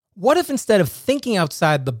What if instead of thinking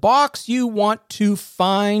outside the box, you want to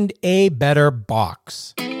find a better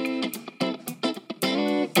box?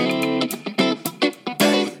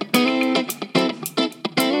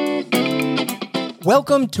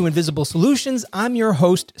 Welcome to Invisible Solutions. I'm your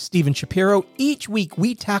host, Stephen Shapiro. Each week,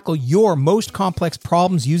 we tackle your most complex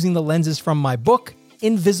problems using the lenses from my book,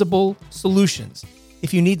 Invisible Solutions.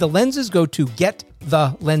 If you need the lenses, go to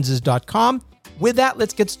getthelenses.com. With that,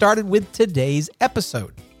 let's get started with today's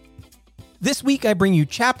episode. This week, I bring you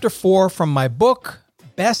Chapter 4 from my book,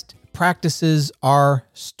 Best Practices Are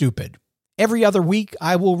Stupid. Every other week,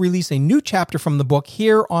 I will release a new chapter from the book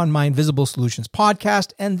here on my Invisible Solutions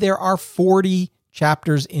podcast, and there are 40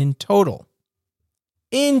 chapters in total.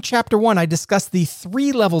 In Chapter 1, I discuss the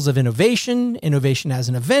 3 levels of innovation: innovation as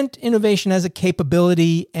an event, innovation as a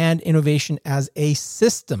capability, and innovation as a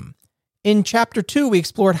system. In Chapter 2, we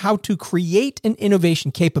explored how to create an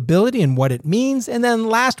innovation capability and what it means. And then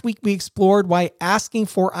last week, we explored why asking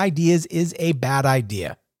for ideas is a bad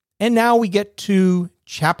idea. And now we get to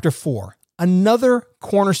Chapter 4, another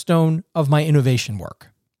cornerstone of my innovation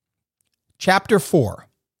work. Chapter 4,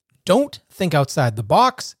 don't think outside the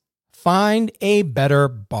box, find a better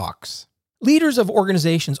box. Leaders of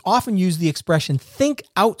organizations often use the expression think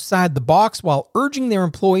outside the box while urging their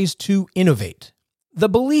employees to innovate. The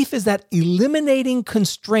belief is that eliminating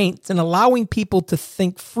constraints and allowing people to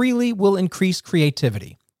think freely will increase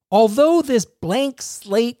creativity. Although this blank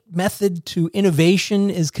slate method to innovation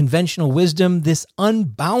is conventional wisdom, this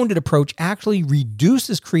unbounded approach actually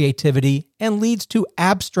reduces creativity and leads to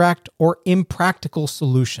abstract or impractical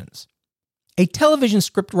solutions. A television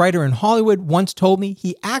script writer in Hollywood once told me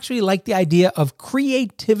he actually liked the idea of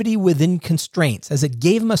creativity within constraints, as it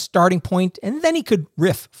gave him a starting point and then he could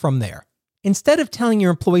riff from there. Instead of telling your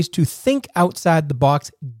employees to think outside the box,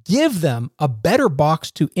 give them a better box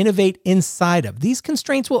to innovate inside of. These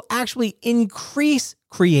constraints will actually increase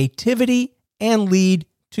creativity and lead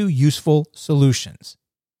to useful solutions.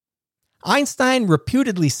 Einstein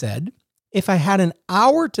reputedly said, "If I had an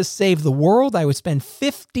hour to save the world, I would spend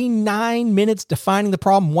 59 minutes defining the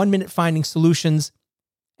problem, 1 minute finding solutions."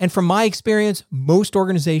 And from my experience, most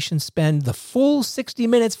organizations spend the full 60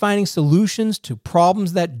 minutes finding solutions to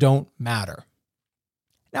problems that don't matter.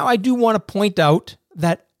 Now, I do want to point out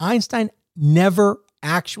that Einstein never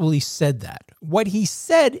actually said that. What he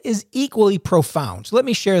said is equally profound. So let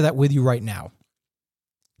me share that with you right now.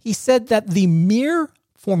 He said that the mere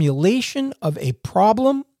formulation of a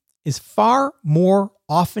problem is far more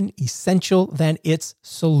often essential than its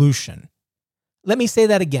solution. Let me say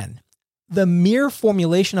that again. The mere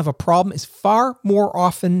formulation of a problem is far more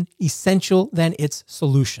often essential than its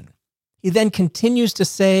solution. He then continues to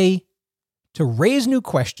say, to raise new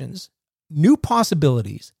questions, new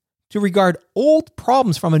possibilities, to regard old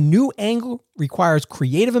problems from a new angle requires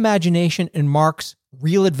creative imagination and marks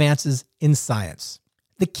real advances in science.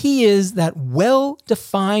 The key is that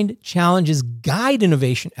well-defined challenges guide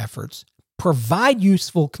innovation efforts, provide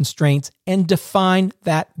useful constraints, and define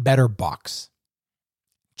that better box.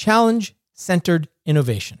 Challenge-centered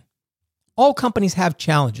innovation. All companies have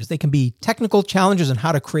challenges. They can be technical challenges on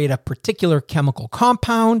how to create a particular chemical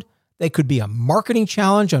compound. They could be a marketing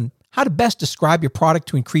challenge on how to best describe your product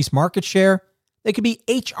to increase market share. They could be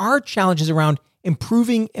HR challenges around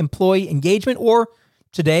improving employee engagement, or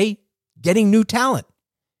today, getting new talent.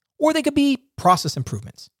 Or they could be process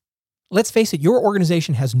improvements. Let's face it, your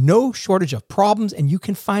organization has no shortage of problems, and you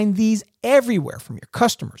can find these everywhere from your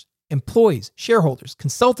customers, employees, shareholders,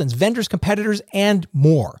 consultants, vendors, competitors, and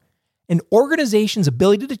more. An organization's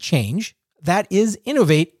ability to change, that is,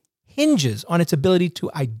 innovate, hinges on its ability to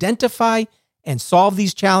identify and solve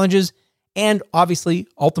these challenges and obviously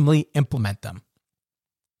ultimately implement them.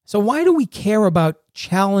 So why do we care about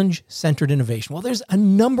challenge-centered innovation? Well, there's a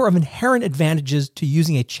number of inherent advantages to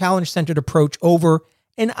using a challenge-centered approach over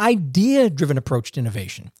an idea-driven approach to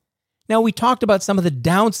innovation. Now, we talked about some of the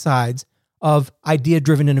downsides of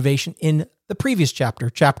idea-driven innovation in the previous chapter,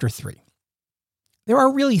 Chapter 3. There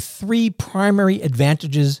are really 3 primary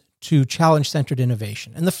advantages to challenge-centered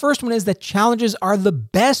innovation. And the first one is that challenges are the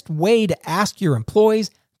best way to ask your employees,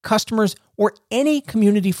 customers, or any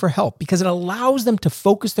community for help because it allows them to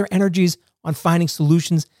focus their energies on finding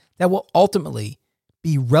solutions that will ultimately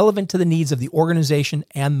be relevant to the needs of the organization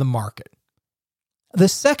and the market. The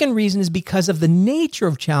second reason is because of the nature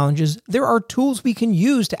of challenges, there are tools we can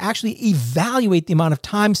use to actually evaluate the amount of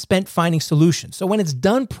time spent finding solutions. So when it's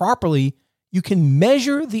done properly, you can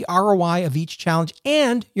measure the ROI of each challenge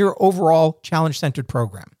and your overall challenge-centered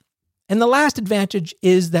program. And the last advantage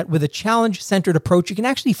is that with a challenge-centered approach, you can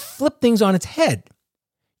actually flip things on its head.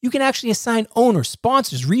 You can actually assign owners,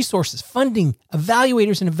 sponsors, resources, funding,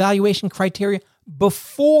 evaluators, and evaluation criteria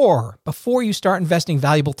before you start investing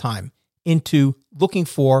valuable time into looking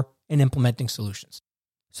for and implementing solutions.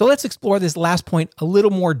 So let's explore this last point a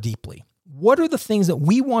little more deeply. What are the things that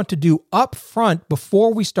we want to do up front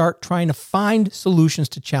before we start trying to find solutions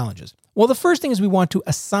to challenges? Well, the first thing is we want to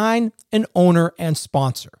assign an owner and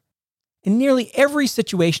sponsor. In nearly every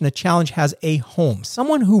situation, a challenge has a home,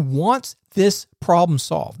 someone who wants this problem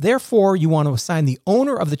solved. Therefore, you want to assign the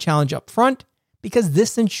owner of the challenge up front because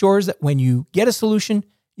this ensures that when you get a solution,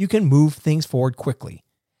 you can move things forward quickly.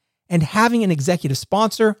 And having an executive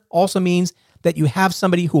sponsor also means that you have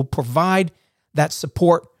somebody who will provide that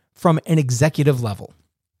support from an executive level.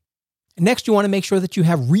 Next, you want to make sure that you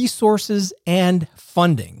have resources and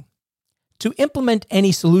funding. To implement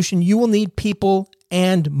any solution, you will need people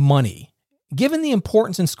and money. Given the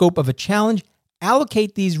importance and scope of a challenge,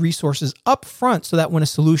 allocate these resources up front so that when a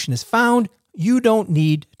solution is found, you don't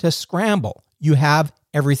need to scramble. You have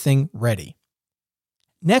everything ready.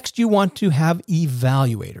 Next, you want to have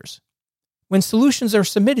evaluators. When solutions are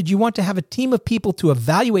submitted, you want to have a team of people to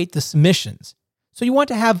evaluate the submissions. So you want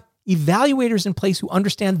to have evaluators in place who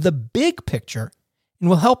understand the big picture and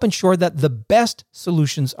will help ensure that the best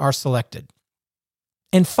solutions are selected.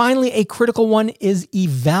 And finally, a critical one is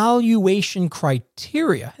evaluation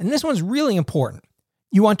criteria. And this one's really important.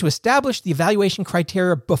 You want to establish the evaluation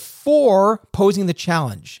criteria before posing the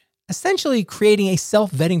challenge, essentially creating a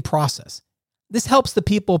self-vetting process. This helps the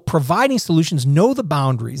people providing solutions know the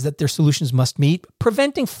boundaries that their solutions must meet,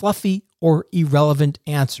 preventing fluffy or irrelevant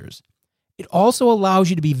answers. It also allows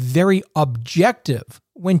you to be very objective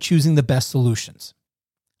when choosing the best solutions.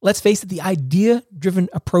 Let's face it, the idea-driven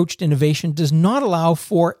approach to innovation does not allow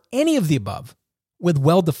for any of the above. With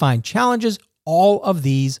well-defined challenges, all of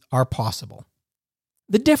these are possible.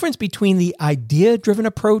 The difference between the idea-driven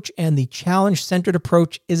approach and the challenge-centered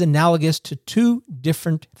approach is analogous to two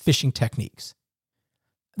different fishing techniques.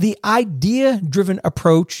 The idea-driven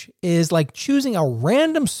approach is like choosing a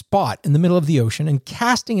random spot in the middle of the ocean and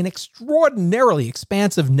casting an extraordinarily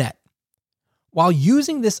expansive net. While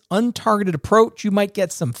using this untargeted approach, you might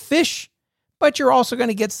get some fish, but you're also going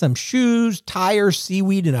to get some shoes, tires,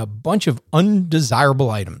 seaweed, and a bunch of undesirable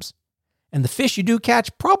items. And the fish you do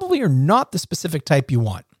catch probably are not the specific type you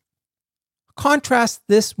want. Contrast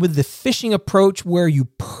this with the fishing approach where you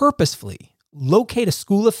purposefully locate a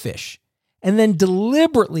school of fish and then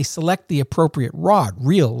deliberately select the appropriate rod,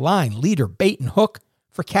 reel, line, leader, bait, and hook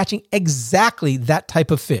for catching exactly that type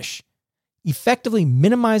of fish, effectively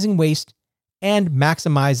minimizing waste and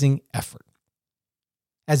maximizing effort.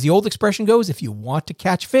 As the old expression goes, if you want to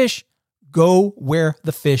catch fish, go where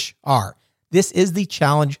the fish are. This is the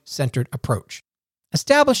challenge-centered approach.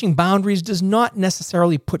 Establishing boundaries does not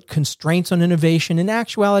necessarily put constraints on innovation. In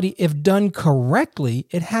actuality, if done correctly,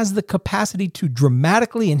 it has the capacity to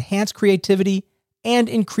dramatically enhance creativity and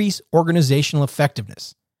increase organizational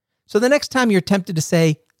effectiveness. So the next time you're tempted to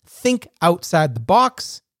say, think outside the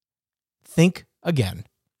box, think again.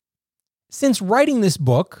 Since writing this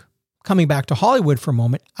book, coming back to Hollywood for a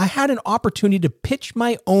moment, I had an opportunity to pitch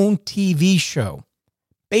my own TV show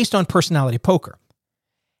based on personality poker.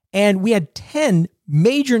 And we had 10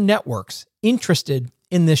 major networks interested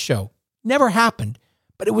in this show. Never happened,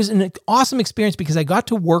 but it was an awesome experience because I got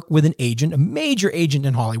to work with an agent, a major agent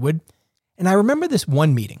in Hollywood. And I remember this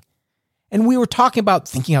one meeting, and we were talking about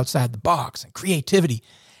thinking outside the box and creativity.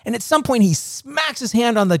 And at some point, he smacks his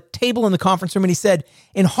hand on the table in the conference room and he said,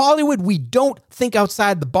 in Hollywood, we don't think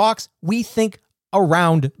outside the box. We think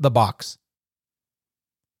around the box.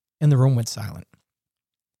 And the room went silent.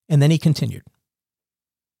 And then he continued.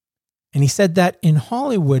 And he said that in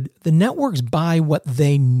Hollywood, the networks buy what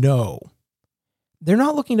they know. They're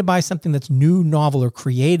not looking to buy something that's new, novel, or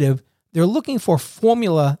creative. They're looking for a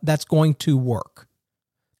formula that's going to work.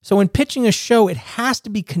 So in pitching a show, it has to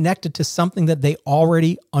be connected to something that they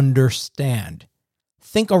already understand.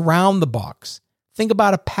 Think around the box. Think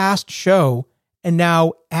about a past show and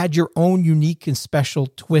now add your own unique and special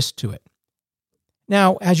twist to it.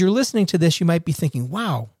 Now, as you're listening to this, you might be thinking,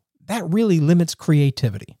 wow, that really limits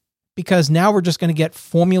creativity because now we're just going to get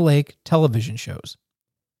formulaic television shows.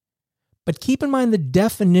 But keep in mind the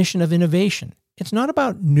definition of innovation. It's not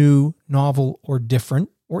about new, novel, or different,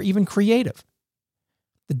 or even creative.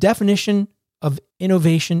 The definition of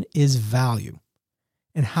innovation is value.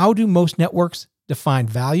 And how do most networks define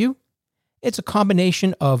value? It's a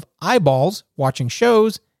combination of eyeballs watching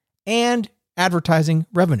shows and advertising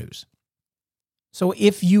revenues. So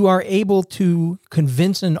if you are able to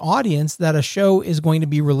convince an audience that a show is going to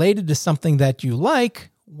be related to something that you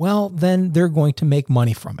like, well, then they're going to make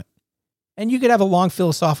money from it. And you could have a long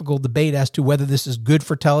philosophical debate as to whether this is good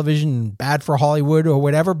for television and bad for Hollywood or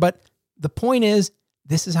whatever. But the point is,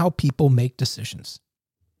 this is how people make decisions.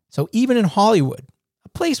 So even in Hollywood, a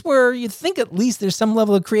place where you think at least there's some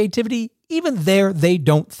level of creativity, even there, they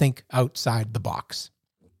don't think outside the box.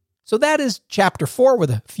 So that is chapter 4 with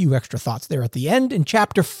a few extra thoughts there at the end. In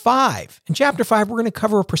chapter 5, we're going to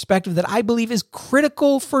cover a perspective that I believe is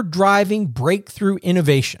critical for driving breakthrough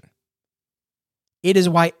innovation. It is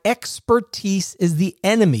why expertise is the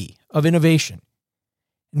enemy of innovation.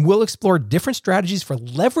 And we'll explore different strategies for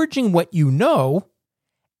leveraging what you know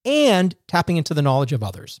and tapping into the knowledge of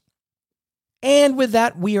others. And with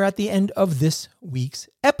that, we are at the end of this week's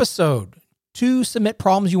episode. To submit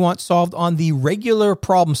problems you want solved on the regular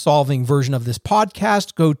problem-solving version of this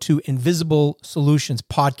podcast, go to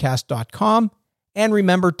invisiblesolutionspodcast.com. And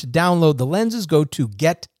remember to download the lenses, go to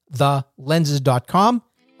getthelenses.com.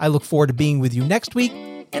 I look forward to being with you next week.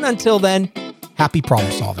 And until then, happy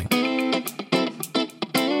problem solving.